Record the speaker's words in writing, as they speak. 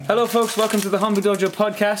Hello, folks. Welcome to the Hombu Dojo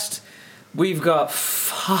podcast. We've got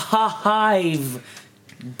 5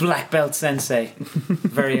 black belt sensei.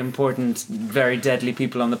 Very important, very deadly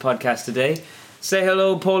people on the podcast today. Say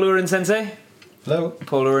hello, Paul Uren sensei. Hello.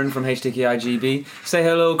 Paul Uren from HTK IGB. Say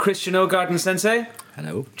hello, Christian O'Garden sensei.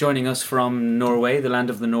 Hello. Joining us from Norway, the land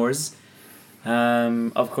of the Norse.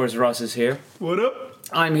 Of course, Ross is here. What up?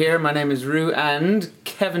 I'm here. My name is Rue, and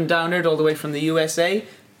Kevin Downard, all the way from the USA,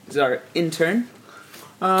 is our intern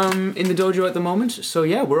in the dojo at the moment. So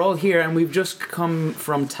yeah, we're all here, and we've just come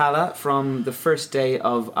from Tala from the first day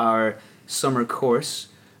of our summer course,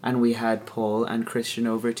 and we had Paul and Christian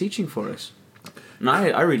over teaching for us. And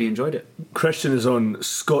I really enjoyed it. Christian is on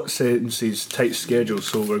Scott Sensei's tight schedule,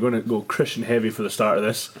 so we're going to go Christian heavy for the start of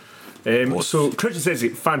this. So Christian Sensei,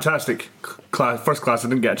 fantastic class, first class. I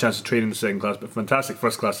didn't get a chance to train in the second class, but fantastic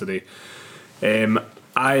first class today.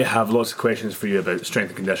 I have lots of questions for you about strength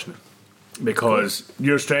and conditioning, because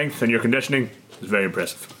your strength and your conditioning is very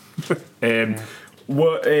impressive.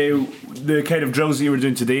 What the kind of drills that you were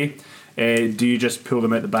doing today, do you just pull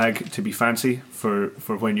them out the bag to be fancy for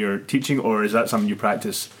when you're teaching, or is that something you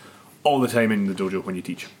practice all the time in the dojo when you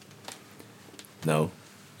teach? No,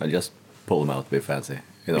 I just pull them out to be fancy,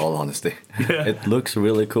 in all honesty. Yeah. It looks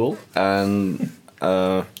really cool, and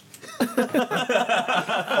it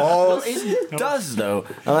does though.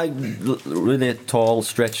 I like really tall,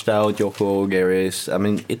 stretched out Yoko Garis. I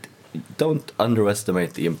mean, don't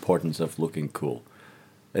underestimate the importance of looking cool.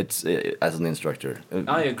 It's as an instructor.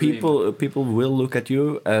 I agree. People will look at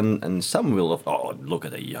you, and some will. Look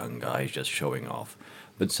at a young guy just showing off.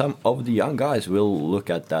 But some of the young guys will look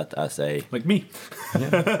at that as a... Like me.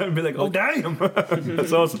 Yeah. Be like, oh, damn.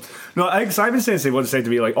 That's awesome. No, I think Simon Sensei once said to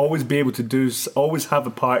me, like, always be able to always have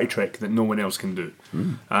a party trick that no one else can do.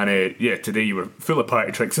 And today you were full of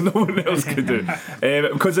party tricks that no one else could do.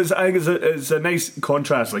 Because I think it's a nice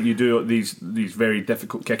contrast. Like, you do these very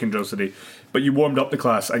difficult kicking drills today, but you warmed up the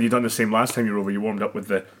class, and you done the same last time you were over. You warmed up with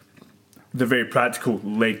the very practical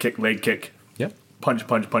leg kick. Yep. Punch.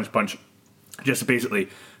 Just to basically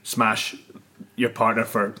smash your partner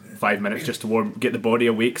for 5 minutes, just to get the body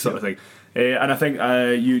awake, sort of thing. And I think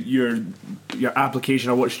your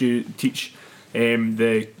application. I watched you teach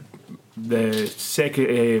the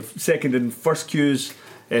second and first cues,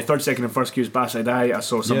 third, second, and first cues Basai Dai. I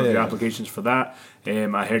saw some of your applications for that.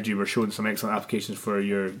 I heard you were showing some excellent applications for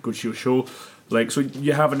your Goshio show. Like, so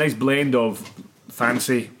you have a nice blend of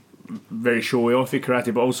fancy, very showy offy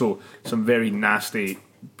karate, but also some very nasty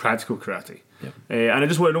practical karate. Yep. And I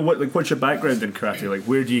just want to know what's your background in karate? Like,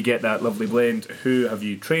 where do you get that lovely blend? Who have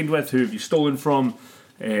you trained with? Who have you stolen from?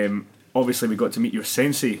 Obviously, we got to meet your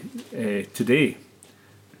sensei today.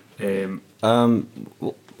 Yeah.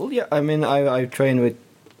 I mean, I train with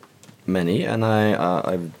many, and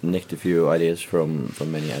I've nicked a few ideas from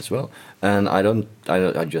many as well. And I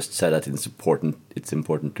just said that it's important. It's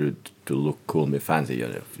important to look cool and be fancy.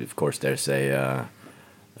 Of course, there's a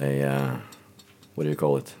what do you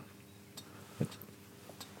call it? A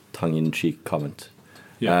tongue-in-cheek comment.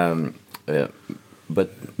 Yeah.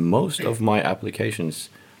 But most of my applications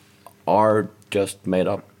are just made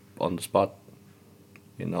up on the spot,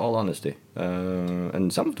 in all honesty.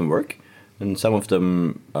 And some of them work, and some of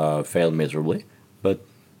them fail miserably. But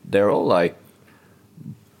they're all like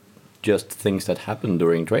just things that happen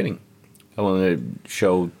during training. I want to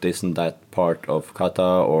show this and that part of kata,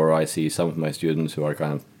 or I see some of my students who are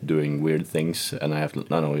kind of doing weird things, and I have to,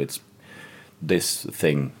 it's this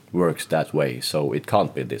thing works that way, so it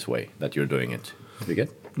can't be this way that you're doing it. You get?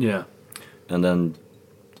 Yeah. And then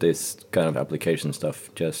this kind of application stuff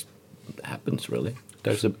just happens, really.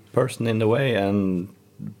 There's a person in the way, and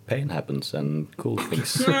pain happens, and cool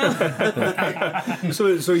things. So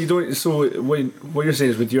you don't. So what you're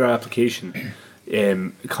saying is, with your application,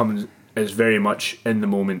 is very much in the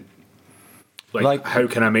moment. Like, how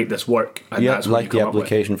can I make this work? And yeah, that's what like the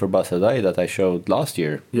application for Basai Dai that I showed last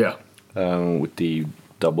year. Yeah. With the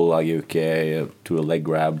double agyuke to a leg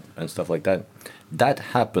grab and stuff like that. That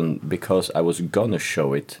happened because I was gonna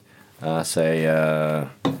show it as a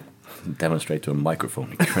demonstrate to a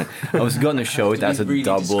microphone. I was gonna show it as a really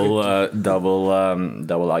double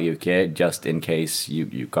agyuke, just in case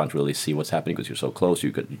you can't really see what's happening because you're so close.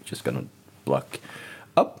 You're just gonna block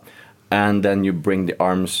up, and then you bring the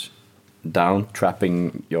arms down,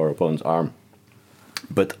 trapping your opponent's arm.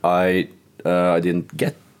 But I didn't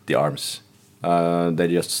get the arms. They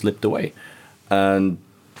just slipped away. And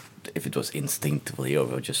if it was instinctively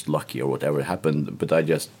or just lucky or whatever happened, but I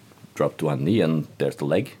just dropped one knee and there's the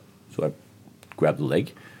leg. So I grabbed the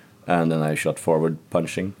leg and then I shot forward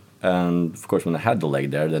punching. And of course when I had the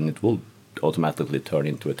leg there, then it will automatically turn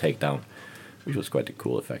into a takedown. which was quite a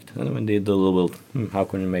cool effect. And then we did a little bit, how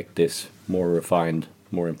can we make this more refined,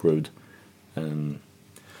 more improved? And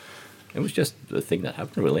it was just a thing that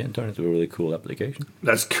happened really and turned into a really cool application.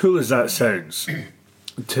 As cool as that sounds,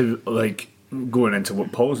 to like going into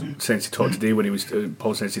what Paul Sensei taught today when he was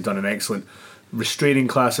Paul Sensei done an excellent restraining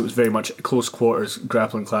class. It was very much a close quarters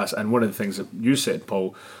grappling class, and one of the things that you said,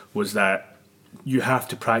 Paul, was that you have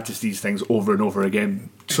to practice these things over and over again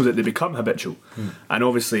so that they become habitual. And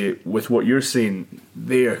obviously, with what you're saying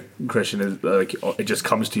there, Christian, is like it just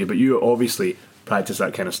comes to you. But you obviously practice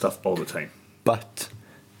that kind of stuff all the time. But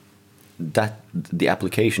that the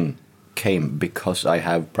application came because I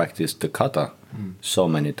have practiced the kata so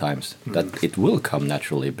many times that it will come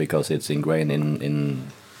naturally because it's ingrained in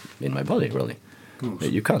my body, really.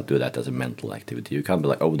 You can't do that as a mental activity. You can't be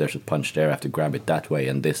like, oh, there's a punch there, I have to grab it that way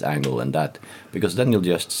and this angle and that, because then you'll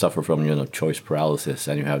just suffer from choice paralysis,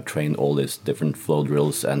 and you have trained all these different flow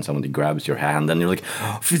drills and somebody grabs your hand and you're like,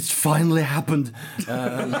 oh, it's finally happened.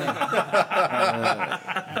 And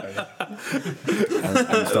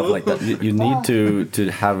stuff like that. You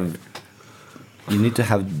need to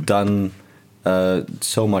have done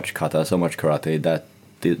so much kata, so much karate that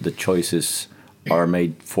the choices are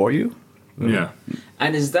made for you. Yeah.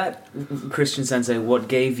 And is that, Christian Sensei, what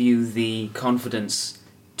gave you the confidence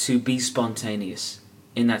to be spontaneous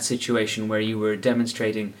in that situation where you were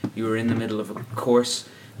demonstrating, you were in the middle of a course,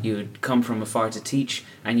 you'd come from afar to teach,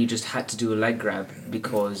 and you just had to do a leg grab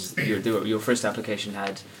because your first application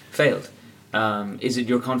had failed? Is it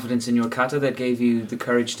your confidence in your kata that gave you the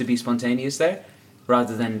courage to be spontaneous there,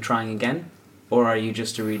 rather than trying again? Or are you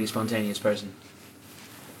just a really spontaneous person?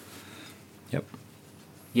 Yep.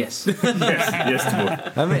 Yes. yes to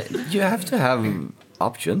both. I mean, you have to have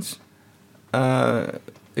options.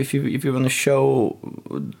 If you want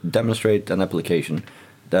to demonstrate an application,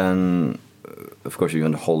 then of course you're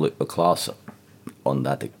going to hold a class on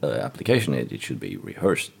that application. It should be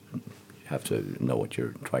rehearsed. You have to know what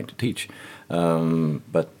you're trying to teach.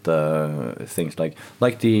 But things like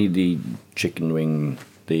the chicken wing,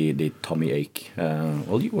 the tummy ache.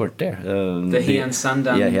 Well, you weren't there. The Heian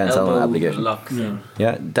Sandan elbow application. lock thing.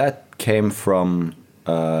 Yeah, that came from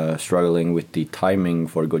struggling with the timing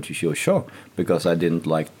for Goju Shosho, because I didn't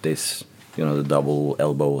like this, the double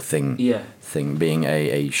elbow thing. Yeah. Thing being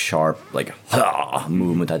a sharp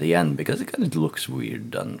movement at the end, because it kind of looks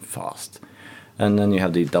weird and fast. And then you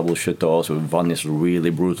have the double shuto, so one is really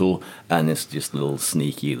brutal, and it's just a little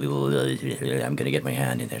sneaky, I'm gonna get my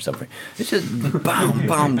hand in there somewhere. It's just bam,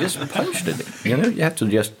 bam, just punched it. You have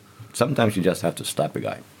to sometimes you just have to slap a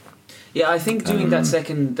guy. Yeah, I think doing that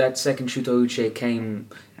second shuto uche came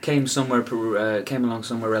along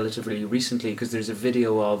somewhere relatively recently, because there's a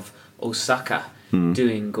video of Osaka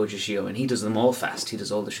doing Goju Shio, and he does them all fast. He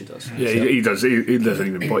does all the shutos. Yeah, he does. He doesn't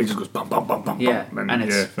even. He just goes bum bum bum bum. Yeah, bum, and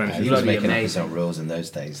it's he was making up his amazing. own rules in those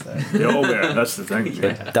days, though. Yeah, that's the thing.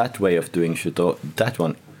 But that way of doing shuto, that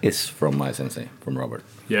one is from my sensei, from Robert.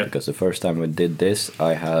 Yeah. Because the first time we did this,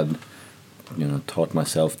 I had, taught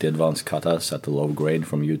myself the advanced katas at a low grade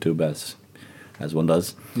from YouTube, as one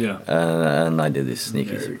does. Yeah. And I did this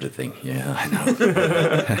sneaky sort of thing. Yeah, I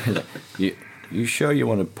know. You sure you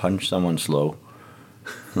want to punch someone slow?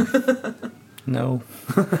 No.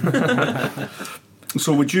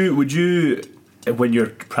 So would you, when you're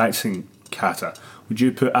practicing kata, would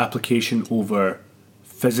you put application over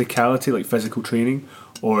physicality, like physical training,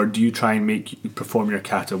 or do you try and perform your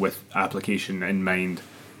kata with application in mind,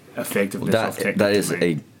 effectiveness of technique? That is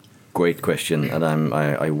a great question, and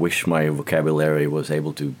I wish my vocabulary was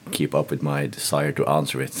able to keep up with my desire to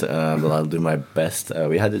answer it. But I'll do my best.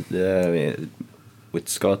 We had it with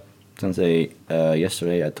Scott Sensei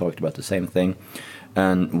yesterday. I talked about the same thing,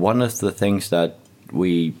 and one of the things that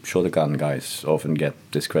we Shotokan guys often get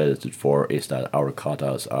discredited for is that our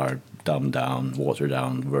katas are dumbed down, watered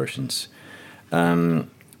down versions, and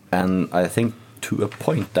I think to a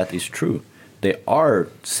point that is true. They are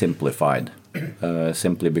simplified.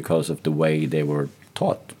 Simply because of the way they were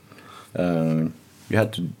taught. You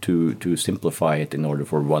had to simplify it in order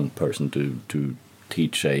for one person to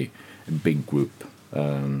teach a big group.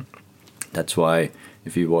 That's why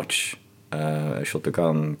if you watch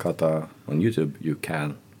Shotokan Kata on YouTube, you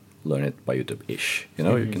can learn it by YouTube-ish. You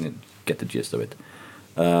can get the gist of it.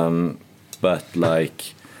 But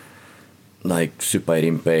like Supai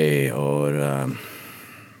Rinpei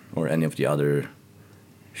or any of the other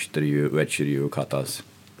Shiryu, Uechiryu katas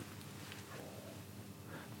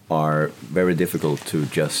are very difficult to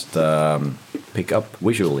just pick up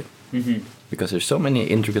visually, because there's so many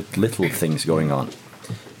intricate little things going on.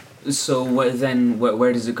 So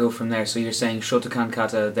where does it go from there? So you're saying Shotokan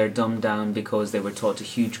kata, they're dumbed down because they were taught to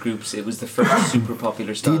huge groups. It was the first super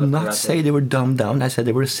popular style Did of not karate. say they were dumbed down. I said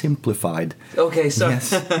they were simplified. Okay, sorry.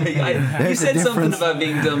 Yes. You There's said a something difference. about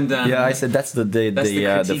being dumbed down. Yeah, I said that's the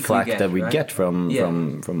critique flack we get, that we right? get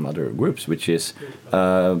from other groups, which is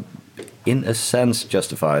in a sense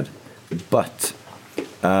justified, but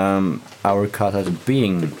our katas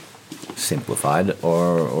being simplified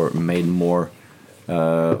or made more,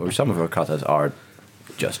 or some of our katas are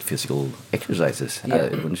just physical exercises,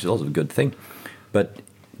 which is also a good thing. But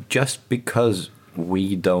just because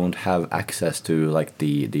we don't have access to like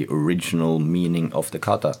the original meaning of the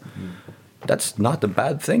kata, that's not a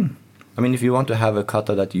bad thing. I mean, if you want to have a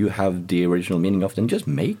kata that you have the original meaning of, then just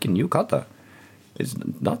make a new kata. It's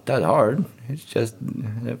not that hard. It's just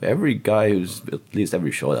every guy who's at least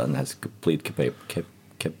every shodan has complete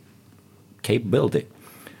capability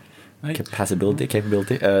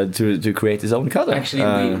to create his own kata.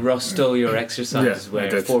 Actually, Ross stole your exercise Yeah, I where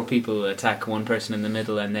did. 4 people attack one person in the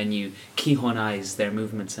middle and then you kihonize their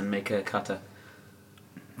movements and make a kata.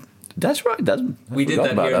 That's right. We did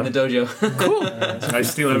that here in the dojo. Cool. I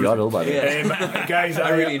steal Forgot everything. all about it. Guys, I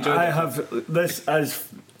really enjoyed I it. have this as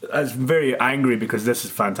very angry because this is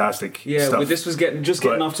fantastic Yeah, stuff. but this was getting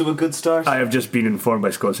off to a good start. I have just been informed by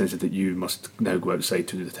Scott Sensei that you must now go outside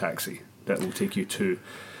to the taxi that will take you to.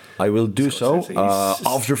 I will do so Scott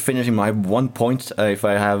Sensei, after finishing my 1 point. If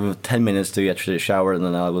I have 10 minutes to get to the shower,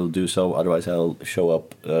 then I will do so. Otherwise, I'll show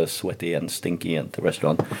up sweaty and stinky at the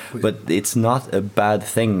restaurant. But it's not a bad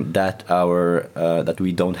thing that that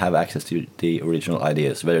we don't have access to the original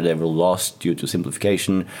ideas, whether they were lost due to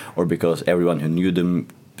simplification or because everyone who knew them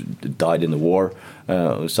died in the war,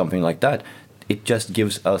 or something like that. It just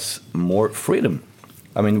gives us more freedom.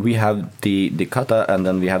 I mean, we have the kata, and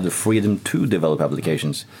then we have the freedom to develop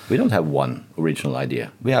applications. We don't have one original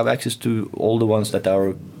idea. We have access to all the ones that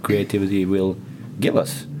our creativity will give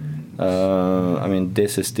us. I mean,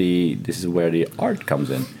 this is where the art comes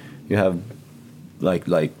in. You have like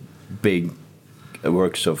big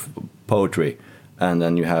works of poetry, and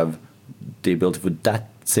then you have the ability for that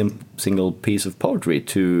single piece of poetry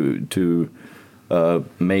to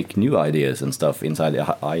make new ideas and stuff inside the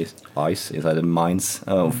eyes, inside the minds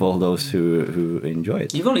of all those who enjoy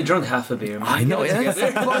it. You've only drunk half a beer, man. I know, yeah.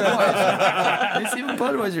 It's even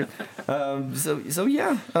Budweiser. So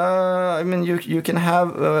yeah, I mean, you can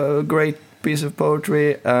have a great piece of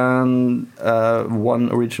poetry and one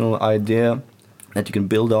original idea that you can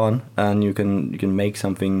build on, and you can make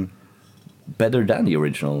something better than the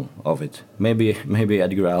original of it. Maybe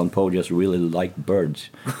Edgar Allan Poe just really liked birds.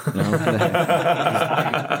 You know?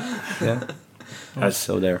 Yeah, that's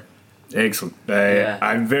so there. Excellent. Yeah.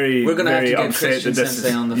 I'm very, We're gonna have very to get upset Christian that this Sensei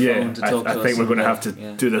is, on the phone to talk to I us think we're going to and, have to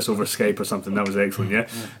yeah. do this over Skype or something. That was excellent. Yeah.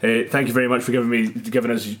 Thank you very much for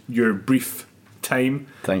giving us your brief time.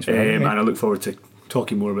 Thanks for having me. And I look forward to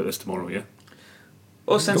talking more about this tomorrow. Yeah.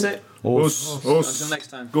 Oh, Sensei. Os. Until next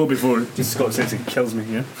time. Go before Scott Sensei kills me.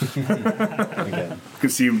 Yeah. Okay.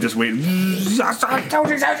 Could see him just waiting.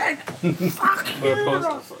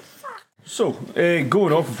 So,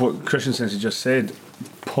 going off of what Christian Sensei just said,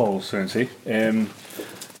 Paul Sensei,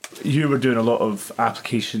 you were doing a lot of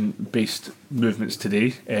application-based movements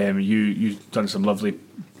today. You've done some lovely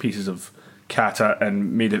pieces of kata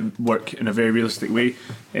and made it work in a very realistic way.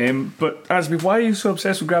 But Asmi, why are you so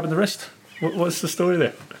obsessed with grabbing the wrist? What's the story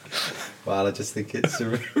there? Well, I just think it's it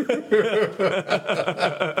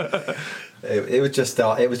was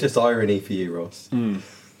just irony for you, Ross.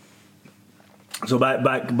 So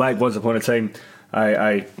back once upon a time,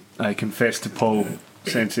 I confessed to Paul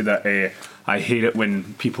Sensei that I hate it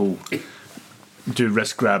when people do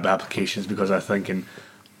wrist grab applications because I'm thinking,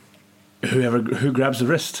 who grabs the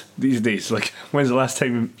wrist these days? Like, when's the last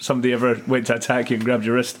time somebody ever went to attack you and grabbed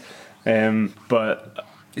your wrist? But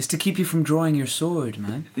It's to keep you from drawing your sword,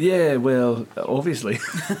 man. yeah, well, obviously.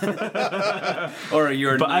 Or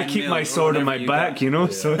your. But I keep my sword on my back, you know.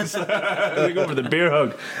 So it's we go for the bear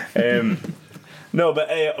hug. No, but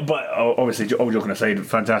obviously, all joking aside,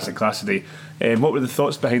 fantastic class today. What were the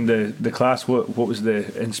thoughts behind the class? What was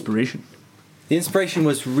the inspiration? The inspiration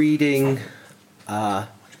was reading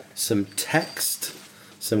some text,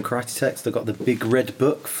 some karate text. I got the big red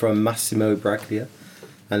book from Massimo Braglia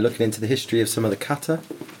and looking into the history of some of the kata,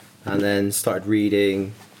 and then started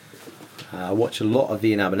reading. I watch a lot of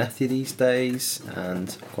Ian Abernethy these days,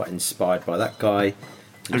 and quite inspired by that guy.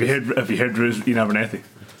 Have you heard Ian Abernethy?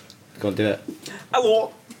 Go on, do it.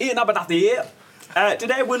 Hello, Ian Abernathy here.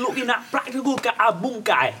 Today we're looking at practical kata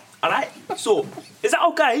bunkai. Alright? So, is that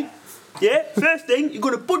okay? Yeah? First thing, you're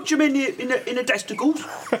going to punch him in the testicles.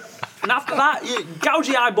 And after that, you gouge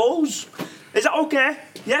your eyeballs. Is that okay?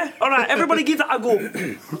 Yeah? Alright, everybody give that a go.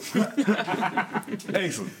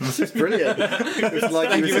 Excellent. This is brilliant. It's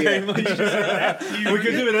like he was here. We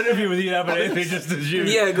could do an interview with Ian Abernethy just as you.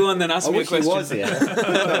 Yeah, go on then, ask I me a wish he question. was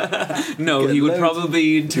here. No, Get he would loads.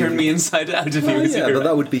 probably turn me inside out if he Oh, was yeah, here. but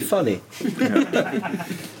that would be funny.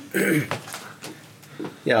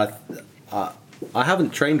 Yeah, I haven't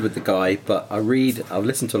trained with the guy, but I've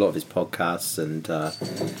listened to a lot of his podcasts, and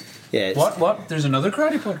yeah, it's, What? There's another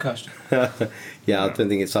karate podcast. yeah, I don't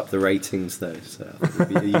think it's up the ratings though, so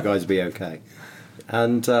you guys will be okay.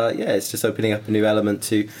 And yeah, it's just opening up a new element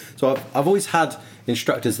to. So I've always had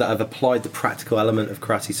instructors that have applied the practical element of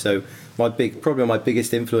karate. So probably my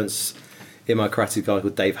biggest influence in my karate is a guy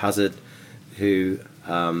called Dave Hazard, who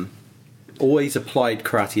always applied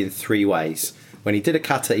karate in 3 ways. When he did a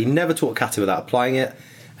kata, he never taught kata without applying it,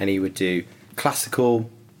 and he would do classical,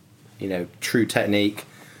 true technique.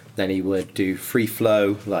 Then he would do free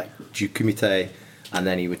flow, like jukumite, and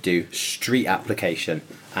then he would do street application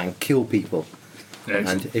and kill people.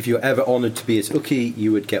 Excellent. And if you're ever honoured to be his uki,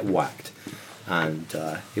 you would get whacked. And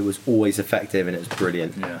it was always effective, and it was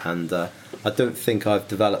brilliant. Yeah. And I don't think I've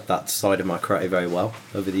developed that side of my karate very well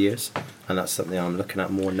over the years, and that's something I'm looking at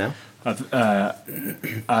more now. I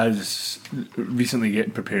was recently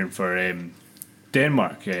preparing for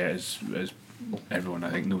Denmark, as everyone I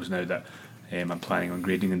think knows now that I'm planning on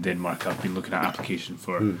grading in Denmark. I've been looking at application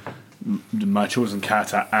for my chosen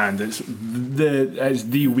kata, and it's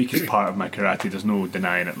the weakest part of my karate. There's no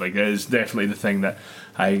denying it. Like, it is definitely the thing that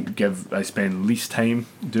I spend least time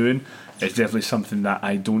doing. It's definitely something that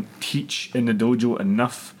I don't teach in the dojo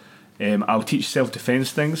enough. I'll teach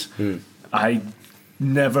self-defense things. I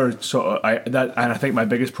never and I think my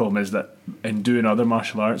biggest problem is that in doing other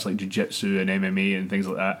martial arts like jiu-jitsu and MMA and things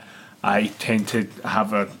like that, I tend to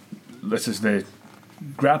have this is the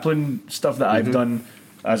grappling stuff that I've done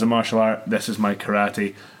as a martial art, this is my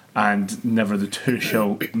karate, and never the two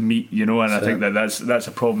shall meet, and I think that's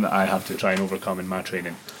a problem that I have to try and overcome in my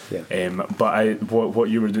training. But what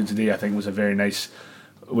you were doing today, I think, was a very nice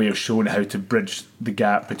way of showing how to bridge the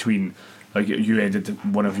gap between, like, you ended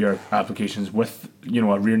one of your applications with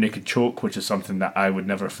a rear naked choke, which is something that I would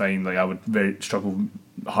never find. Like, I would struggle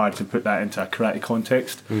hard to put that into a karate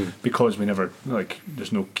context because we never, like,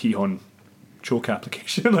 there's no Kihon choke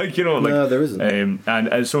application. No, there isn't.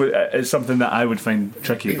 And so it's something that I would find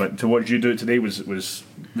tricky, but to watch you do it today was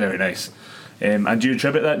very nice. And do you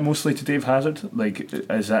attribute that mostly to Dave Hazard? Like,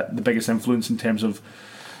 is that the biggest influence in terms of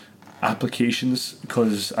applications?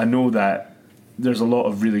 Because I know that there's a lot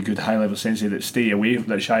of really good high level sensei that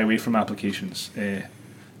shy away from applications in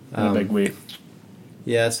a big way.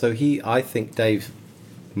 Yeah, so I think Dave,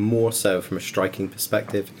 more so from a striking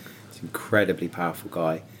perspective, he's an incredibly powerful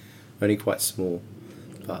guy. Only quite small,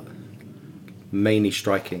 but mainly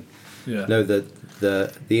striking. Yeah. No,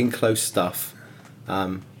 the in close stuff.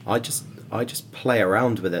 I just play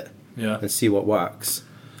around with it and see what works,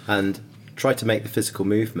 and try to make the physical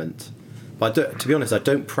movement. But to be honest, I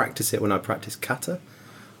don't practice it when I practice kata.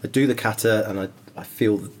 I do the kata and I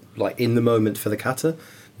feel like in the moment for the kata.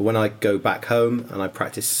 But when I go back home and I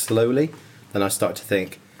practice slowly, then I start to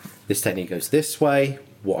think, this technique goes this way.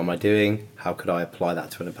 What am I doing? How could I apply that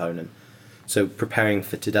to an opponent? So preparing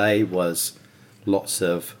for today was lots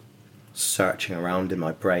of searching around in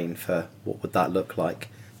my brain for what would that look like.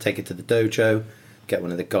 Take it to the dojo, get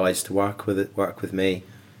one of the guys to work with me.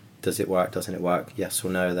 Does it work? Doesn't it work? Yes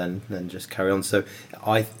or no? Then just carry on. So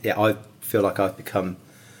I feel like I've become,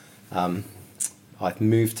 I've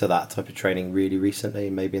moved to that type of training really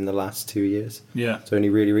recently, maybe in the last 2 years. Yeah. So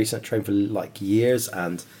only really recent. I trained for like years,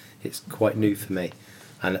 and it's quite new for me,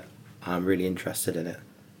 and I'm really interested in it.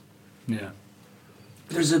 Yeah.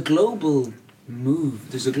 There's a global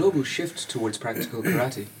move. There's a global shift towards practical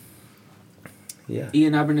karate. Yeah.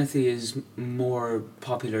 Ian Abernethy is more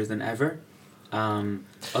popular than ever.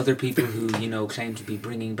 Other people who claim to be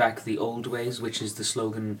bringing back the old ways, which is the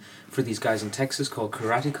slogan for these guys in Texas called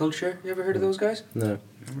Karate Culture. You ever heard of those guys? No.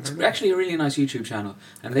 It's actually a really nice YouTube channel,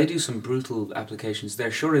 and they do some brutal applications.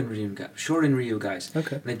 They're Shorin Ryu guys.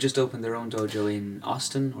 Okay. And they've just opened their own dojo in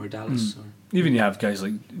Austin or Dallas. Even you have guys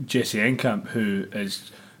like Jesse Enkamp, who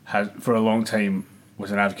has for a long time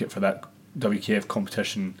was an advocate for that WKF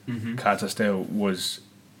competition. Kata style was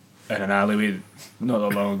in an alleyway not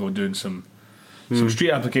that long ago doing some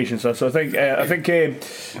street application stuff. So I think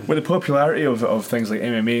with the popularity of things like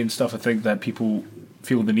MMA and stuff, I think that people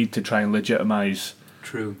feel the need to try and legitimise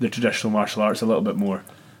the traditional martial arts a little bit more.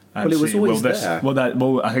 And Well, it was say, always this, there.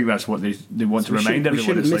 I think that's what they want to remind everyone. We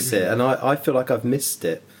shouldn't It's miss it, and I feel like I've missed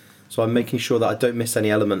it. So I'm making sure that I don't miss any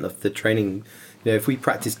element of the training if we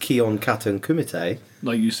practice Kion, Kata, and Kumite,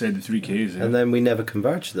 Like you said, the 3Ks. Yeah. and then we never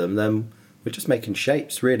converge them, then we're just making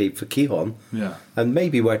shapes really for Kihon. Yeah. And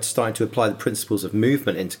maybe we're starting to apply the principles of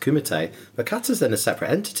movement into Kumite, but Kata's then a separate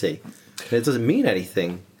entity. And it doesn't mean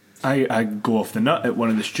anything. I go off the nut at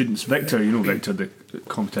one of the students, Victor. Victor, the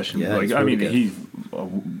competition. Yeah, like he's I really mean, good. he's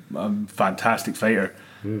a fantastic fighter.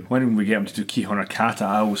 When we get him to do Kihon or Kata,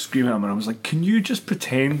 I always scream at him, and I was like, "Can you just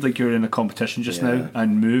pretend like you're in a competition just Yeah. now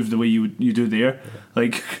and move the way you do there?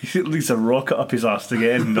 Like at least a rocket up his ass to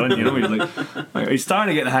get in and done." He's like, he's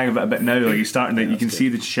starting to get the hang of it a bit now. Like he's starting to, you can see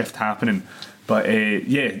the shift happening. But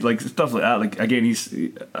like stuff like that. Like again, he's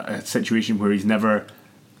a situation where he's never.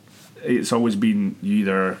 It's always been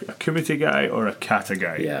either a Kumite guy or a Kata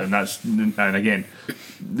guy, Yeah. and again,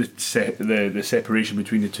 the separation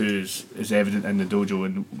between the two is evident in the dojo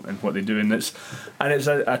and what they do, and it's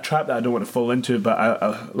a trap that I don't want to fall into.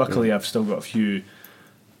 But luckily, I've still got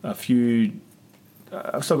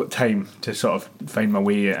I've still got time to sort of find my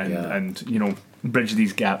way and bridge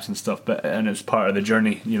these gaps and stuff. And it's part of the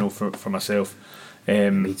journey, for myself.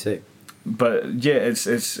 Me too. But yeah, it's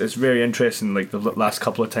very interesting. Like the last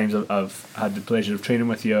couple of times I've had the pleasure of training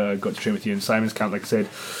with you, I got to train with you in Simon's camp, like I said,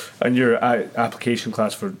 and your application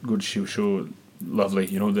class for Goju Shiosho, lovely.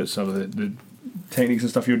 That some of the techniques and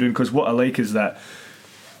stuff you're doing. Because what I like is that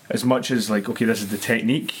as much as like, okay, this is the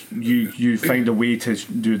technique, you find a way to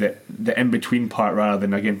do the in between part rather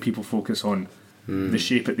than, again, people focus on the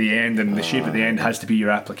shape at the end, and the shape at the end has to be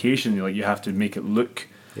your application. Like you have to make it look.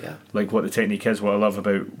 Yeah. Like what the technique is. What I love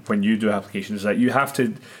about when you do applications is that you have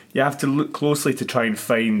to look closely to try and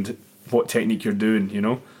find what technique you're doing.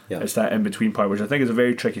 Yeah. It's that in between part, which I think is a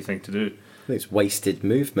very tricky thing to do. I think it's wasted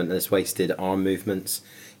movement and it's wasted arm movements.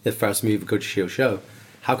 The first move of Goju Shiosho,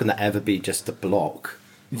 how can that ever be just a block?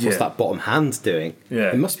 Yeah. What's that bottom hand doing?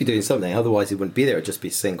 Yeah. It must be doing something, otherwise it wouldn't be there. It'd just be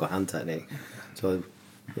a single hand technique. So,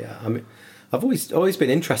 yeah, I mean, I've always been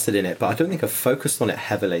interested in it, but I don't think I've focused on it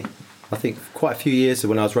heavily. I think quite a few years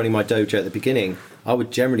when I was running my dojo at the beginning, I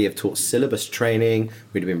would generally have taught syllabus training.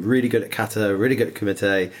 We'd have been really good at kata, really good at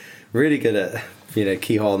kumite, really good at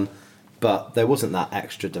kihon, but there wasn't that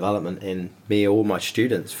extra development in me or my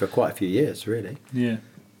students for quite a few years, really. Yeah.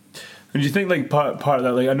 And do you think like part of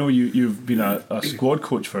that, like I know you've been a squad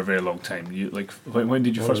coach for a very long time. You like when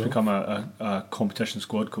did you first become a competition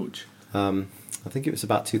squad coach? I think it was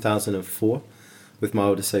about 2004 with my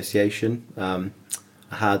old association.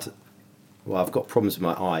 I've got problems with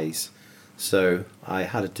my eyes, so I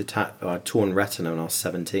had a torn retina when I was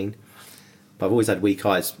 17. But I've always had weak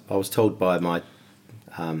eyes. I was told by my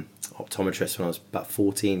optometrist when I was about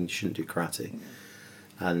 14 you shouldn't do karate.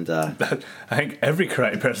 And I think every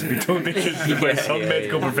karate person be told they should by some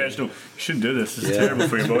medical professional, you shouldn't do this. It's terrible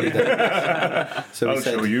for your body. so I'll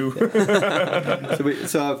show you.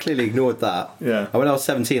 So I clearly ignored that. Yeah. And when I was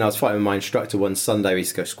 17, I was fighting with my instructor one Sunday. We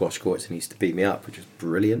used to go squash courts and he used to beat me up, which was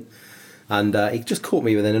brilliant. And he just caught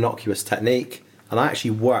me with an innocuous technique. And I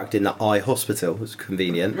actually worked in the eye hospital. It was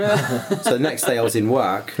convenient. So the next day I was in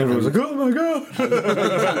work. Everyone was like, oh my god. You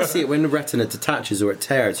can't see it when the retina detaches or it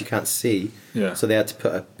tears. You can't see. Yeah. So they had to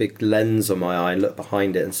put a big lens on my eye, look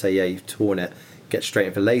behind it, and say, "Yeah, you've torn it. Get straight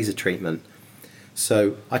in for laser treatment."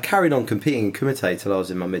 So I carried on competing in kumite till I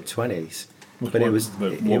was in my mid-20s.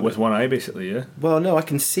 With one eye, basically, yeah. Well, no, I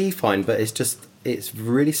can see fine, but it's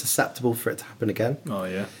really susceptible for it to happen again. Oh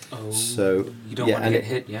yeah. Oh, So you don't want to and get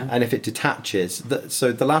hit, yeah? And if it detaches,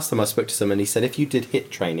 so the last time I spoke to someone, he said if you did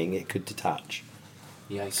hit training, it could detach.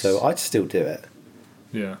 Yikes. So I'd still do it.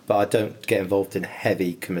 Yeah. But I don't get involved in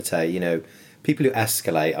heavy kumite. People who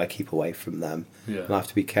escalate, I keep away from them. Yeah. And I have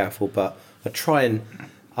to be careful, but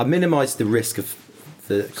I minimise the risk of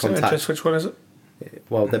the contact. Just which one is it?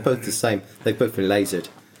 Well, they're both the same. They've both been lasered,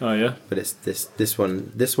 Oh yeah. but it's this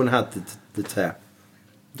one. This one had the tear,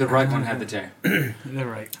 The right one had the tear. They're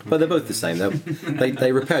right. but they're both the same.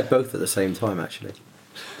 They repaired both at the same time, actually.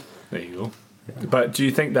 There you go. But do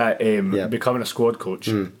you think that becoming a squad coach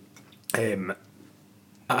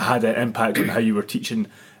had an impact on how you were teaching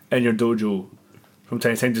in your dojo from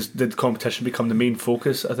time to time? Did competition become the main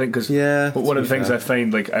focus? I think because one of the things I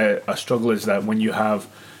find like a struggle is that when you have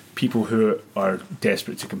people who are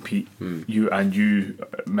desperate to compete, you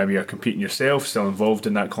maybe are competing yourself, still involved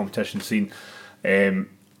in that competition scene,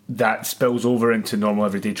 that spills over into normal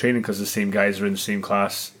everyday training because the same guys are in the same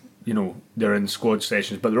class. They're in squad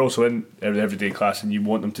sessions, but they're also in an everyday class, and you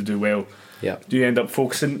want them to do well. Yeah. Do you end up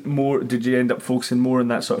focusing more? Did you end up focusing more on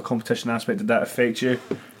that sort of competition aspect? Did that affect your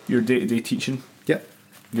day-to-day teaching? Yep.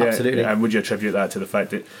 Yeah, Absolutely. And would you attribute that to the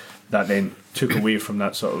fact that then took away from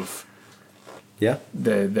that sort of Yeah.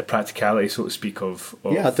 the practicality, so to speak, of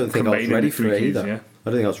Yeah, I don't think I was combining ready the for three it keys, either. yeah? I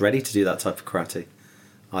don't think I was ready to do that type of karate.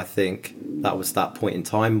 I think that was that point in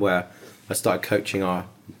time where I started coaching our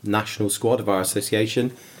national squad of our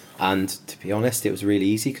association, and to be honest, it was really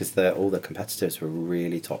easy because all the competitors were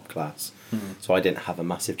really top class. So I didn't have a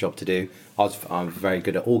massive job to do. I'm very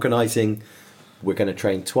good at organising. We're going to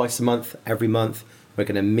train twice a month, every month. We're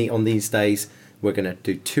going to meet on these days. We're going to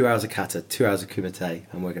do 2 hours of kata, 2 hours of kumite,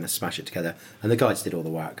 and we're going to smash it together. And the guys did all the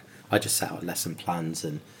work. I just set out lesson plans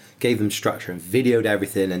and gave them structure and videoed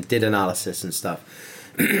everything and did analysis and stuff.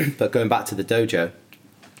 But going back to the dojo,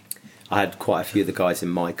 I had quite a few of the guys in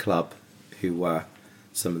my club who were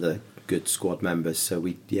some of the good squad members. So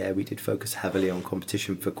we did focus heavily on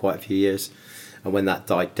competition for quite a few years. And when that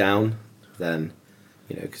died down, then,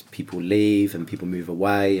 you know, because people leave and people move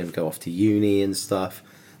away and go off to uni and stuff,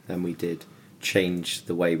 then we did change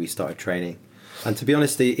the way we started training. And to be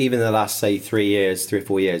honest, even the last, say, 3 or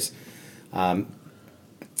 4 years,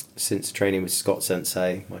 since training with Scott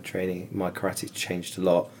Sensei, my karate changed a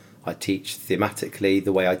lot. I teach thematically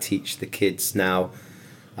the way I teach the kids now,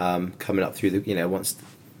 coming up through the, you know,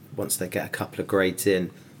 once they get a couple of grades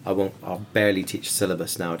in, I'll barely teach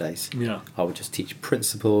syllabus nowadays. Yeah. I will just teach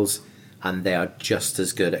principles, and they are just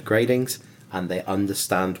as good at gradings, and they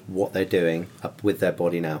understand what they're doing up with their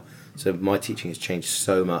body now. So my teaching has changed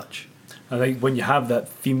so much. I think when you have that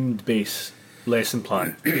themed base lesson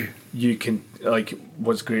plan, you can, like,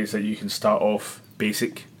 what's great is that you can start off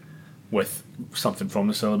basic with something from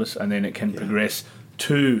the syllabus, and then it can progress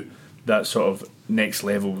to that sort of next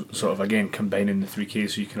level, sort of, again, combining the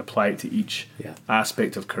 3Ks, so you can apply it to each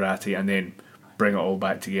aspect of karate and then bring it all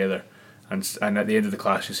back together. And at the end of the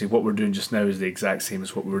class, you see what we're doing just now is the exact same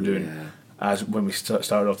as what we were doing as when we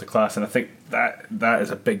started off the class. And I think that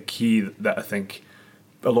is a big key that I think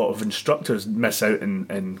a lot of instructors miss out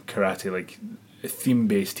in karate. Like,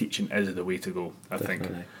 theme-based teaching is the way to go, I think.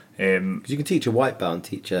 Because you can teach a white belt and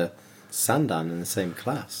teach a sandan in the same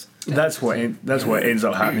class. That's what ends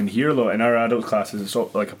up happening here a lot in our adult classes. It's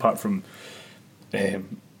all, like, apart from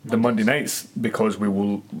the Monday nights, because we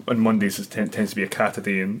will on Mondays it tends to be a kata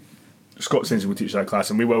day, and Scott Sensei will teach that class,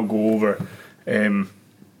 and we will go over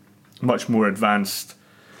much more advanced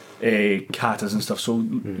katas and stuff. So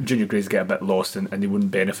junior grades get a bit lost, and they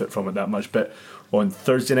wouldn't benefit from it that much. But on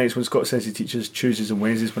Thursday nights when Scott Sensei teaches, Tuesdays and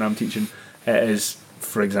Wednesdays when I'm teaching, it is,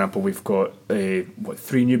 for example, we've got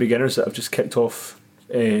 3 new beginners that have just kicked off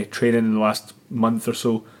training in the last month or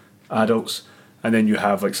so, adults, and then you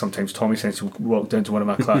have, like, sometimes Tommy Sensei will walk down to one of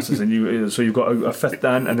my classes, and you've got a 5th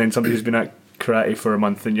dan, and then somebody who's been at karate for a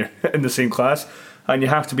month, and you're in the same class, and you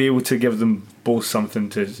have to be able to give them both something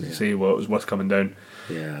to say, well, it was worth coming down.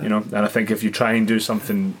 You know, and I think if you try and do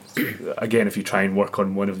something, again, if you try and work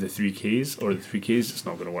on one of the 3Ks or the 3Ks, it's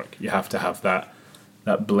not going to work. You have to have that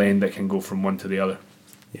blend that can go from one to the other.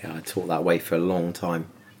 Yeah, I taught that way for a long time,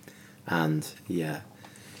 and you know,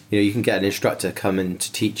 you can get an instructor come in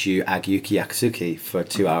to teach you Agyuki Yakusuki for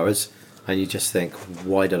 2 hours, and you just think,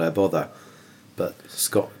 why did I bother? But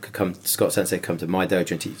Scott Sensei come to my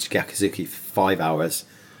dojo and teach Yakusuki for 5 hours,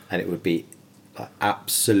 and it would be, like,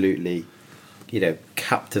 absolutely, you know,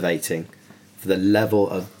 captivating for the level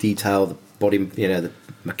of detail, the body, you know, the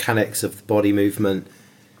mechanics of the body movement.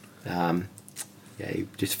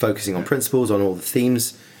 Just focusing on principles, on all the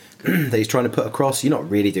themes that he's trying to put across. You're not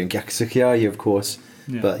really doing Yakusuki, are you? Of course,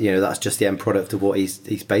 but you know, that's just the end product of what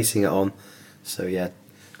he's basing it on. So yeah,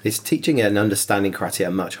 it's teaching and understanding karate at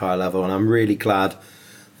a much higher level, and I'm really glad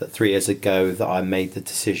that 3 years ago that I made the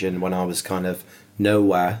decision, when I was kind of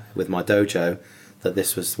nowhere with my dojo, that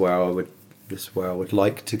this was where I would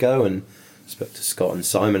like to go, and spoke to Scott and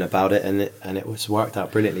Simon about it, and it was worked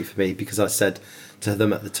out brilliantly for me, because I said to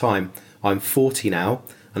them at the time, I'm 40 now,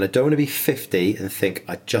 and I don't want to be 50 and think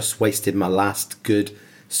I just wasted my last good,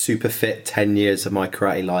 super fit 10 years of my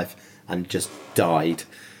karate life and just died.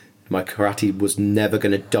 My karate was never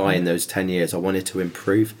going to die in those 10 years. I wanted to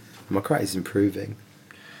improve, and my karate is improving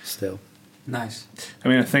still. Nice. I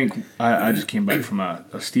mean, I think I just came back from a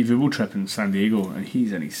Steve Ubo trip in San Diego, and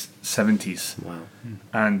he's in his 70s. Wow.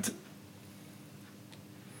 And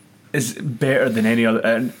is better than any other.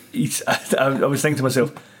 And I was thinking to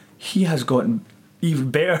myself, he has gotten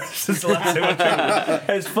even better since the last time I trained.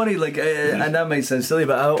 It's funny, like, and that might sound silly,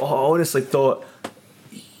 but I honestly thought,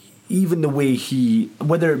 even the way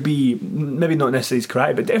whether it be maybe not necessarily his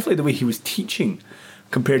karate, but definitely the way he was teaching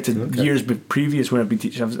compared to years previous when I've been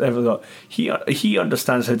teaching, I've ever thought he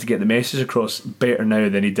understands how to get the message across better now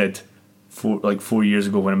than he did 4 years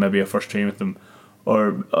ago when maybe I first trained with him.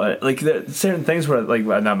 Or like, there certain things where, like,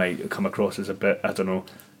 and that might come across as a bit, I don't know,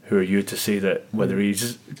 who are you to say that whether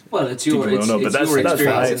he's Well, it's your deeply or not? But that's experience what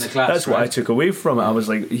I, in the class. that's what I right? took away from it. I was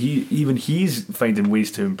like, he's finding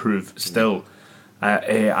ways to improve still.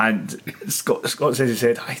 And Scott says, he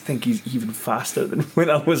said, I think he's even faster than when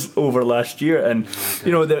I was over last year. And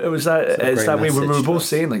you know, it was that it's that way when we were both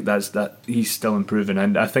saying like that he's still improving.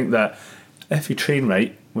 And I think that if you train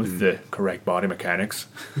right with the correct body mechanics,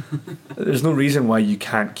 there's no reason why you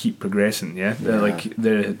can't keep progressing. Yeah,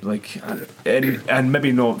 and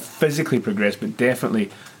maybe not physically progress, but definitely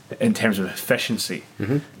in terms of efficiency.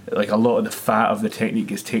 Like a lot of the fat of the technique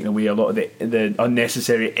gets taken away, a lot of the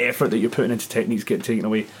unnecessary effort that you're putting into techniques get taken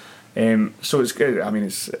away. So it's good. I mean,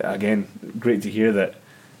 it's again great to hear that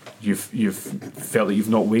you've felt that you've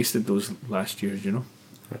not wasted those last years, you know.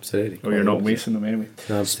 Absolutely. Or you're not wasting them anyway.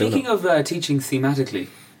 No, I'm still Speaking not. of teaching thematically,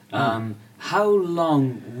 how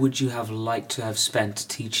long would you have liked to have spent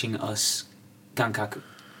teaching us Gankaku?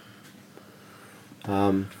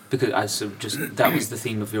 Because that was the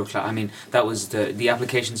theme of your class. I mean, that was the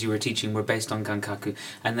applications you were teaching were based on Gankaku,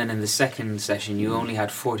 and then in the second session you only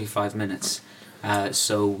had 45 minutes,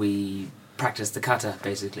 so we practiced the kata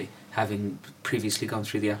basically, having previously gone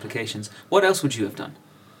through the applications. What else would you have done?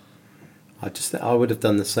 I would have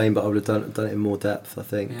done the same, but I would have done it in more depth, I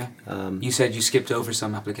think. Yeah. You said you skipped over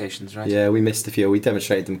some applications, right? Yeah, we missed a few. We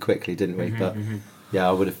demonstrated them quickly, didn't we? But yeah,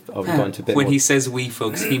 I would have gone to a bit When more. he says we,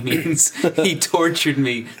 folks, he means he tortured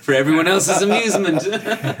me for everyone else's amusement.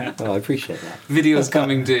 Oh, I appreciate that. Videos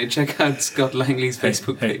coming to check out Scott Langley's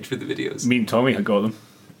Facebook page for the videos. Me and Tommy had got them.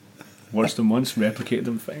 Watched them once, replicated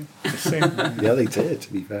them fine. The same. Yeah, they did,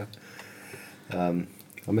 to be fair. I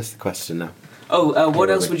missed the question now. Oh, what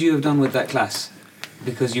Yeah, else wait. would you have done with that class?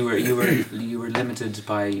 Because you were limited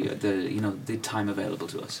by the time available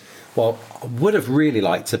to us. Well, I would have really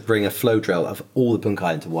liked to bring a flow drill of all the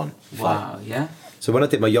bunkai into one fight. Wow, yeah. So when I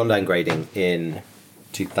did my Yondan grading in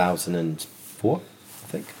 2004, I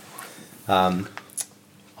think,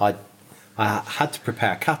 I had to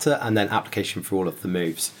prepare a kata and then application for all of the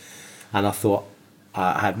moves. And I thought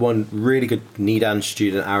I had one really good Nidan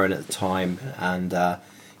student, Aaron, at the time, and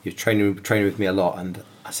he was training with me a lot. And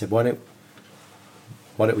I said, why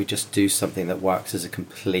don't we just do something that works as a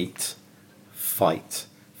complete fight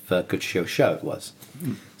for Guchio Show? It was.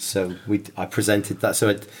 So I presented that. So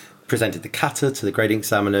I presented the kata to the grading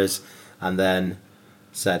examiners, and then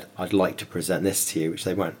said, I'd like to present this to you, which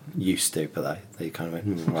they weren't used to, but they kind of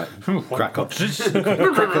went, right, crack on.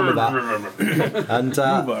 Crack on with that.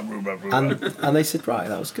 And they said, right,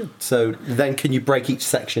 that was good. So then can you break each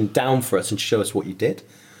section down for us and show us what you did?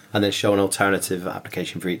 And then show an alternative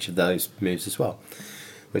application for each of those moves as well,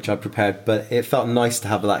 which I prepared. But it felt nice to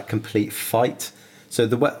have that complete fight. So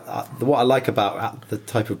what I like about the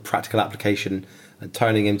type of practical application and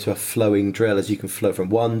turning into a flowing drill is you can flow from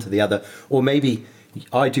one to the other, or maybe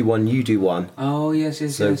I do one, you do one. Oh, yes.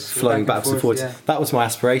 So flowing backwards and forwards. Yeah. That was my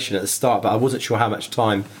aspiration at the start, but I wasn't sure how much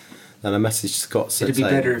time. Then I messaged Scott saying, It'd be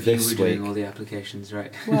better if you this were week. doing all the applications,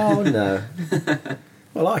 right? Well, no.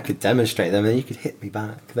 Well, I could demonstrate them and you could hit me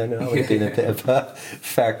back. Then I would have been a bit of a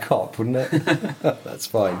fair cop, wouldn't it? That's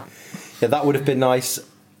fine. Yeah, that would have been nice.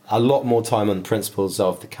 A lot more time on the principles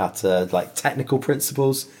of the kata, like technical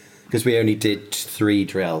principles, because we only did 2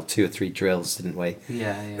 or 3 drills, didn't we?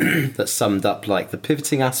 Yeah. That summed up like the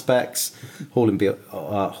pivoting aspects, ball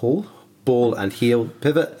and heel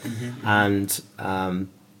pivot, and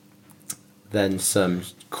then some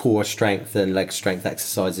core strength and leg strength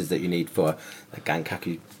exercises that you need for the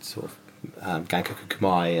Gankaku Gankaku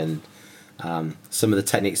Kamae, and some of the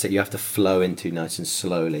techniques that you have to flow into nice and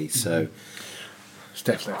slowly. So It's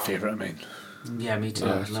definitely a favourite of mine. Yeah, me too.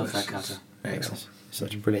 I love that kata. Excellent.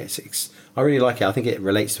 such a brilliant. I really like it. I think it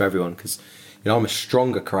relates to everyone because I'm a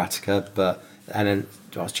stronger karateka, and then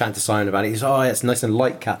I was chatting to Simon about it. He's it's nice and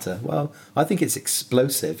light kata. Well, I think it's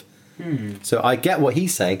explosive. So I get what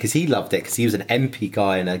he's saying because he loved it because he was an MP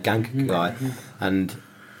guy and a Gankaku guy, and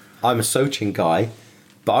I'm a Sochin guy,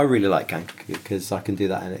 but I really like Gankaku because I can do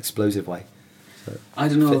that in an explosive way. So I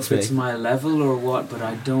don't know fits if it's me. my level or what, but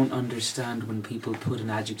I don't understand when people put an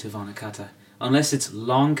adjective on a kata. Unless it's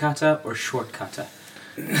long kata or short kata.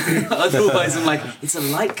 Otherwise I'm like, it's a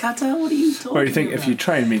light kata? What are you talking about? Or you think if you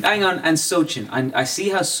try and make... Hang on, and Sochin. I see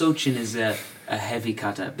how Sochin is a heavy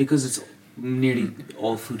kata because it's nearly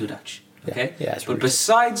all Fudodachi. Okay? Yeah, it's but really-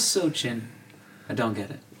 besides Sochin, I don't get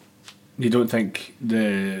it. You don't think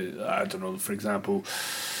I don't know, for example,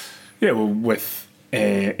 with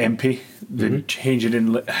MP, the changing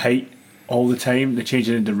in height all the time, the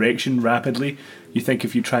changing in direction rapidly, you think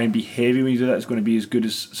if you try and be heavy when you do that, it's going to be as good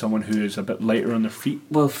as someone who is a bit lighter on their feet?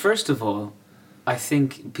 Well, first of all, I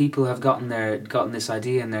think people have gotten this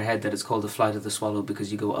idea in their head that it's called the flight of the swallow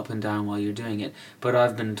because you go up and down while you're doing it. But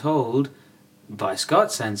I've been told by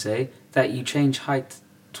Scott Sensei that you change height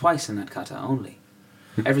twice in that kata only.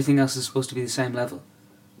 Everything else is supposed to be the same level.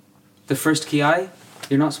 The first kiai,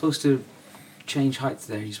 you're not supposed to change height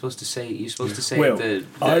there. You're supposed to say Well, the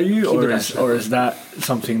are you, or kibodashi or level. is that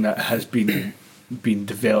something that has been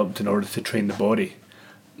developed in order to train the body?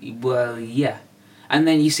 Well, yeah. And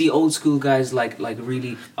then you see old school guys like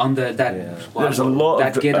really on the that. Yeah. What, There's a lot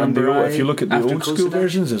that of get on if you look at the after old school Kosudachi.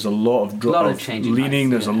 versions, there's a lot of Lot of of changing leaning.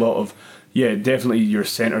 heights, There's a yeah. lot of definitely your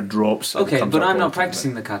center drops. and Okay, comes but up I'm all not the time,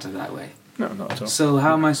 practicing the kata that way. No, not at all. So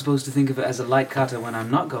how am I supposed to think of it as a light kata when I'm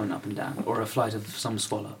not going up and down, or a flight of some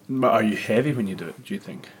swallow? But are you heavy when you do it? Do you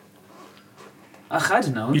think? Ugh, I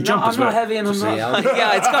don't know. You jump I'm as not well. heavy and I'm Just not.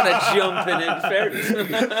 Yeah, it's got a jump in it. Fairness.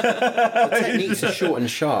 The techniques are short and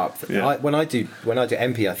sharp. Yeah. When I do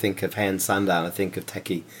MP, I think of hand sandan, I think of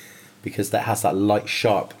teki, because that has that light,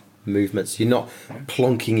 sharp movements. You're not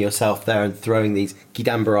plonking yourself there and throwing these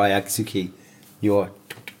gidambarai agsuki. You're,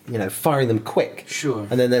 firing them quick. Sure.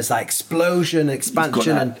 And then there's that explosion,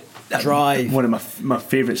 expansion, and drive. One of my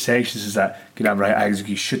favourite sections is that Gidambarai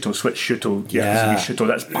Agzuki Shuto switch Shuto Yeah. Yakuzuki Shuto.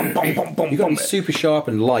 That's bum bum bum bum You've got to bum. be super sharp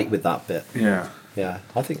and light with that bit. Yeah. Yeah,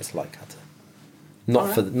 I think it's light kata.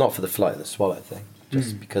 Not for the flight of the swallow thing,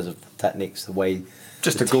 just because of the techniques, the way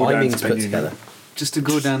Just the to go down timings to put opinion. together. Just to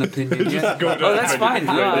go down opinion. Yeah. go down Oh, that's opinion.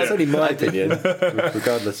 fine. No, That's only my opinion,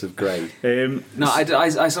 regardless of grade. no,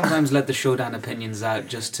 I sometimes let the showdown opinions out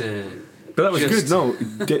just to. But that was Just-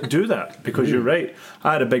 good. No, do that because you're right.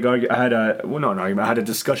 I had a big argument. I had a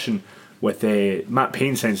discussion with Matt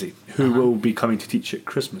Payne Sensei, who will be coming to teach at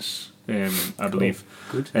Christmas, I believe.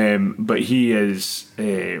 Good. But he is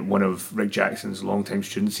one of Rick Jackson's longtime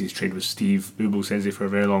students. He's trained with Steve Ubo Sensei for a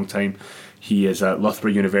very long time. He is at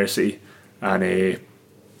Loughborough University, and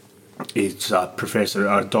he's a professor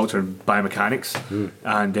or doctor in biomechanics,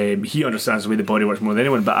 and he understands the way the body works more than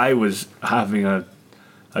anyone. But I was having a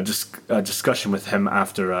discussion with him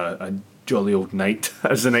after a jolly old night,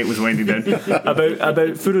 as the night was winding down,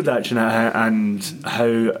 about Furodachi and how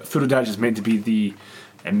Furodachi is meant to be the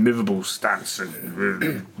immovable stance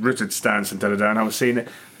and rooted stance and da-da-da. And I was saying that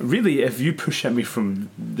really, if you push at me from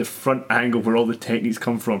the front angle where all the techniques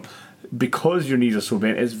come from, because your knees are so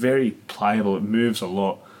bent, it's very pliable. It moves a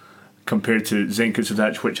lot compared to Zenkutsu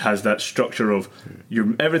Dachi, which has that structure of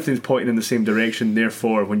everything's pointing in the same direction.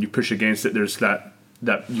 Therefore, when you push against it, there's that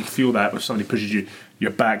you feel that if somebody pushes you,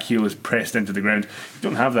 your back heel is pressed into the ground. You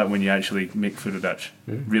don't have that when you actually make Furodachi,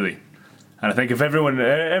 really. And I think if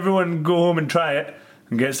everyone go home and try it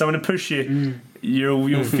and get someone to push you,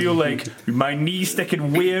 you'll feel like my knee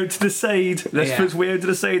sticking way out to the side. This Yeah. foot's way out to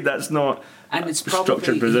the side. That's not And it's structured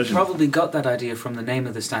probably position. probably got that idea from the name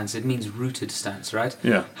of the stance. It means rooted stance, right?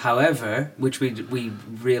 Yeah. However, which we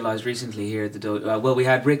realised recently here at the well, we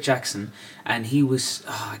had Rick Jackson, and he was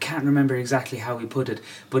I can't remember exactly how he put it,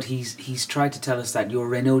 but he's tried to tell us that your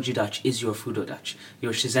Renoji-dachi is your Fudo-dachi,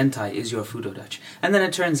 your Shizentai is your Fudo-dachi, and then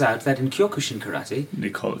it turns out that in Kyokushin karate, They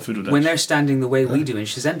call it Furodachi. when they're standing the way we do in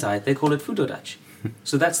Shizentai, they call it Fudo-dachi.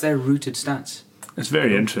 So that's their rooted stance. It's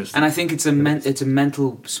very interesting. And I think it's a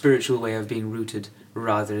mental, spiritual way of being rooted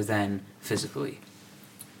rather than physically.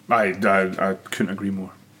 I couldn't agree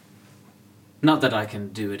more. Not that I can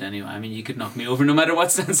do it anyway. I mean, you could knock me over no matter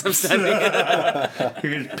what stance I'm standing in. You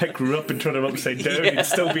could pick her up and turn him upside down. He'd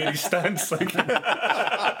still be in his stance. Like.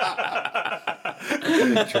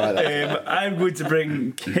 Try that. I'm going to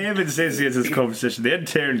bring Kevin Sensei into this conversation. The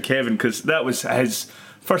intern Kevin, because that was his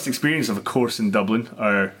first experience of a course in Dublin,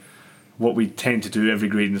 or what we tend to do every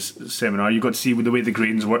grading seminar. You got to see the way the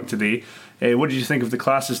gradings work today. What did you think of the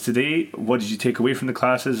classes today? What did you take away from the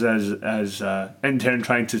classes as intern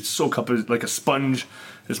trying to soak up like a sponge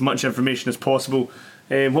as much information as possible?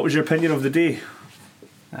 What was your opinion of the day?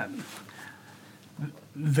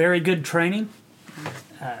 Very good training.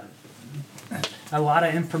 A lot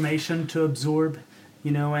of information to absorb,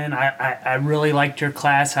 and I really liked your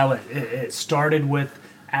class, how it started with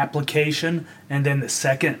application, and then the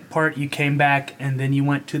second part you came back and then you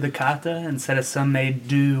went to the kata instead of some may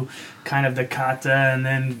do kind of the kata and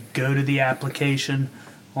then go to the application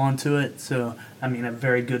onto it. So I mean, a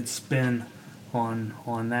very good spin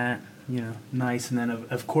on that, nice. And then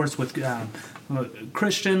of course with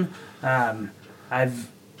Christian, I've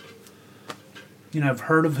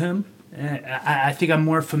heard of him. I think I'm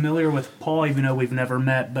more familiar with Paul, even though we've never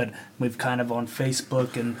met, but we've kind of on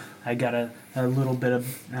Facebook, and I got a little bit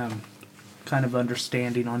of kind of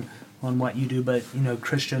understanding on what you do. But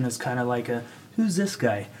Christian is kind of like who's this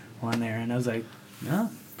guy on there? And I was like,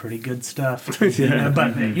 oh, pretty good stuff. But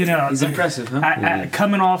He's impressive, huh?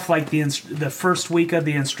 coming off like the first week of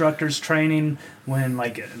the instructor's training, when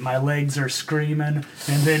like my legs are screaming,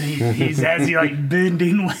 and then he's as he like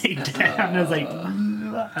bending way down. I was like,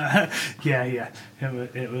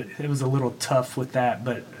 it was a little tough with that,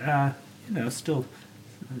 but still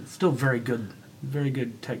very good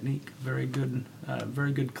technique, very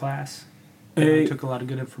good class. I took a lot of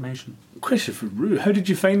good information. Question for Rue: how did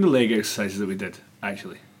you find the leg exercises that we did?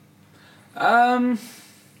 Actually, How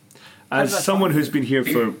as did I someone find who's been here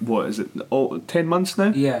for what is it? 10 months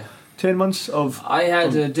now. Yeah. 10 months of. I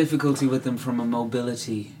had a difficulty with them from a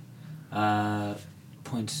mobility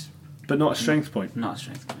point, But not a strength point. not a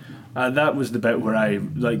strength point. That was the bit where I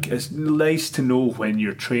like. It's nice to know when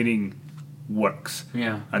your training works.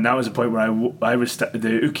 Yeah. And that was the point where I was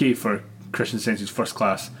the uke for Christian Sensei's first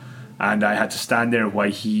class, and I had to stand there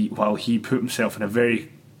while he put himself in a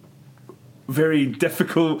very, very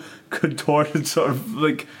difficult contortionist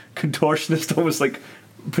almost like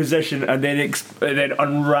position, and then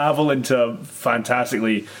unravel into a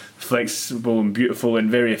fantastically flexible and beautiful and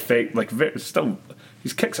very still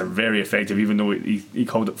his kicks are very effective, even though he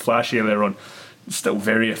called it flashy earlier on. It's still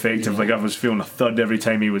very effective. Like I was feeling a thud every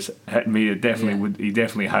time he was hitting me. He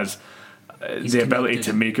definitely has the ability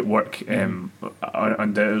to make it work,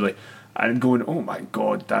 undoubtedly. And going, oh my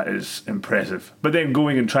god, that is impressive. But then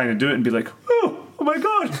going and trying to do it and be like, oh my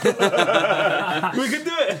god, we can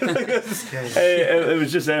do it.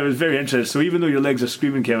 It was very interesting. So even though your legs are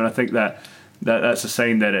screaming, Kevin, I think that's a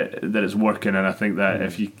sign that it's working. And I think that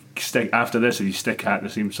if you stick at the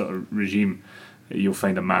same sort of regime, you'll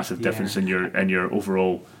find a massive difference in your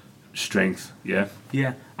overall strength. Yeah.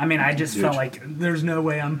 I mean, I just felt like there's no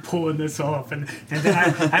way I'm pulling this off, and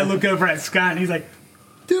then I look over at Scott and he's like,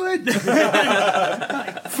 do it.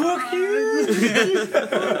 Fuck you.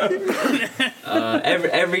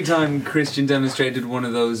 Every time Christian demonstrated one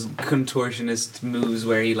of those contortionist moves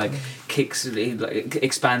where he like kicks, he like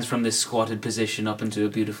expands from this squatted position up into a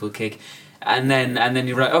beautiful kick, and then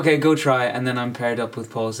you're right, okay, go try. And then I'm paired up with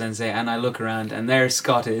Paul Sensei, and I look around, and there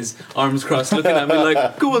Scott is, arms crossed, looking at me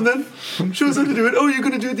like, go on then, show us how to do it. Oh, you're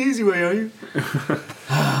going to do it the easy way, are you?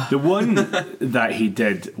 The one that he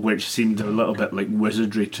did, which seemed a little bit like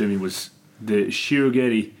wizardry to me, was the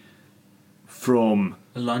Shirogiri from...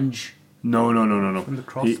 A lunge. No. From the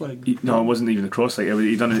cross leg. No, it wasn't even the cross leg.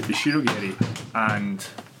 He'd done the Shirogiri, and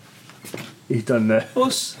he'd done the...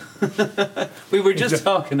 Us. We were just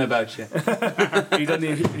talking about you. He'd done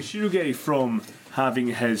the Shirogiri from having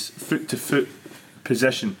his foot-to-foot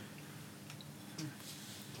position.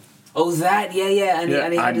 Oh, that, yeah.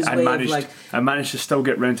 And he had his way of like... I managed to still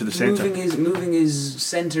get round to the centre. Moving his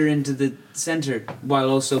centre into the centre while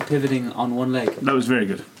also pivoting on one leg. That was very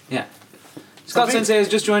good. Yeah. Scott Sensei has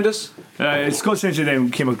just joined us. Scott Sensei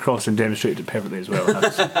then came across and demonstrated it perfectly as well.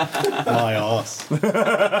 My arse.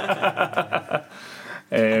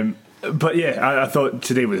 But yeah, I thought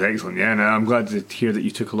today was excellent, and I'm glad to hear that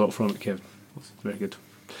you took a lot from it, Kevin. It's very good.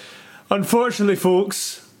 Unfortunately,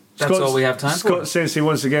 folks, that's all we have time for. Scott Sensei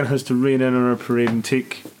once again has to rein in on our parade and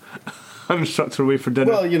take an instructor away for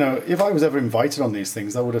dinner. Well, if I was ever invited on these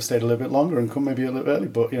things, I would have stayed a little bit longer and come maybe a little early,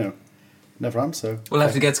 but, never am, so... We'll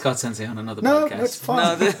have to get Scott Sensei on another No, podcast. it's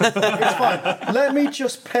fine. It's fine. Let me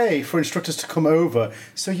just pay for instructors to come over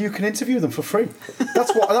so you can interview them for free.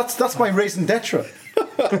 That's my raison d'etre.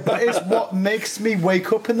 That is what makes me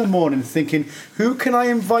wake up in the morning thinking, who can I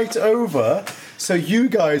invite over so you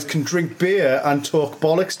guys can drink beer and talk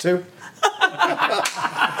bollocks to?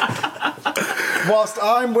 Whilst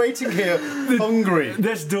I'm waiting here, hungry.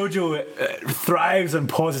 This dojo thrives on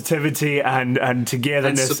positivity and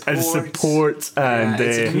togetherness and support and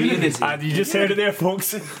it's a community. And you just heard it there,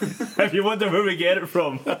 folks. If you wonder where we get it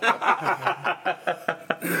from.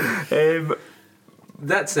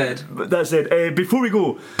 That said, before we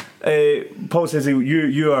go, Paul says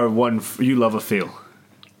you are one. You love a fail.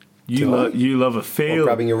 You love a fail. Or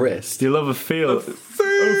grabbing your wrist. You love a fail. A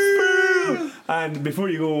fail. And before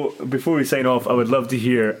we sign off, I would love to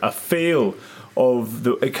hear a fail of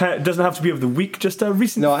the. It doesn't have to be of the week. Just a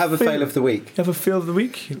recent. No, I have a fail of the week. You have a fail of the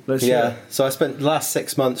week. Let's hear it. So I spent the last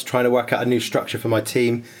 6 months trying to work out a new structure for my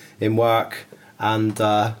team in work. And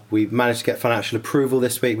we've managed to get financial approval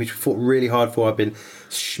this week, which we fought really hard for. I've been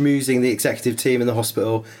schmoozing the executive team in the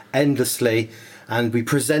hospital endlessly. And we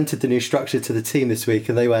presented the new structure to the team this week,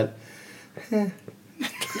 and they went,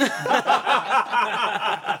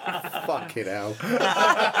 fucking hell.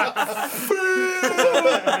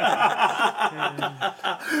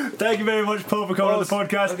 Thank you very much, Paul, for coming on the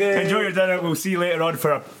podcast. Okay. Enjoy your dinner. We'll see you later on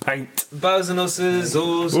for a pint. bows and usses.